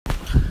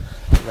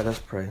Let us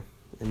pray.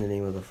 In the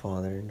name of the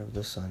Father, and of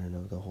the Son, and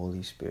of the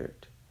Holy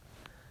Spirit.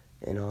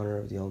 In honor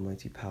of the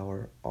almighty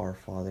power our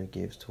Father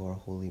gives to our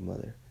Holy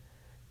Mother.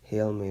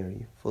 Hail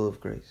Mary, full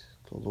of grace,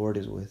 the Lord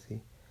is with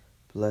thee.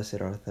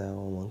 Blessed art thou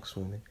amongst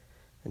women,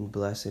 and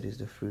blessed is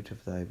the fruit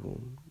of thy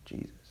womb,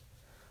 Jesus.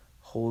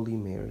 Holy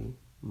Mary,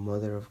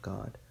 Mother of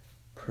God,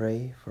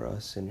 pray for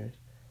us sinners,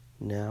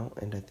 now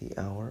and at the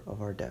hour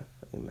of our death.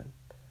 Amen.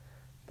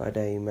 By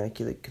thy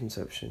immaculate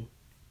conception,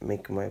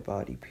 make my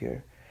body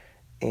pure,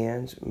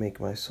 and make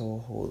my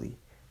soul holy.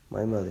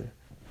 My Mother,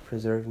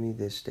 preserve me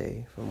this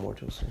day from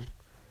mortal sin.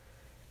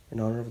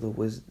 In honor of the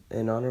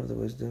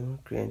wisdom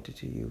granted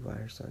to you by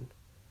our Son.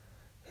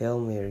 Hail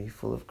Mary,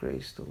 full of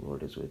grace, the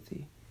Lord is with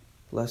thee.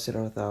 Blessed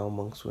art thou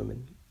amongst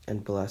women,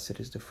 and blessed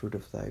is the fruit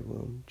of thy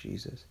womb,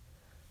 Jesus.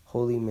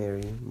 Holy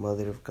Mary,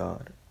 Mother of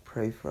God,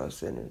 pray for us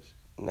sinners,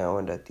 now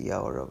and at the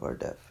hour of our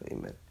death.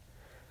 Amen.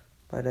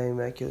 By thy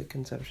immaculate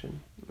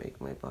conception,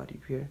 make my body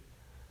pure,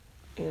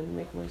 and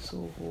make my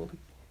soul holy.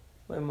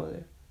 My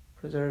Mother,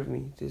 preserve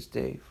me this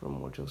day from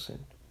mortal sin.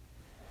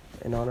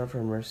 In honor of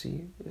her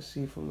mercy,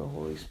 receive from the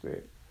Holy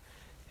Spirit.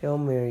 Hail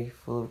Mary,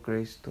 full of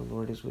grace, the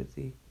Lord is with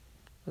thee.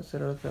 Blessed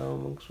art thou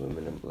amongst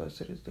women, and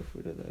blessed is the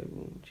fruit of thy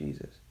womb,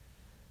 Jesus.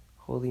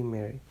 Holy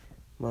Mary,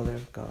 Mother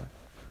of God,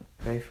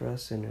 pray for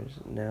us sinners,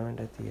 now and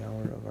at the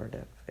hour of our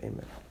death.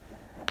 Amen.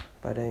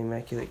 By thy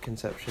immaculate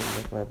conception,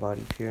 make my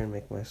body pure, and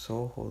make my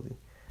soul holy.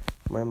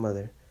 My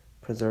Mother,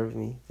 preserve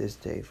me this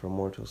day from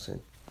mortal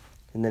sin.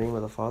 In the name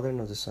of the Father, and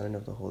of the Son, and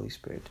of the Holy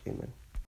Spirit. Amen.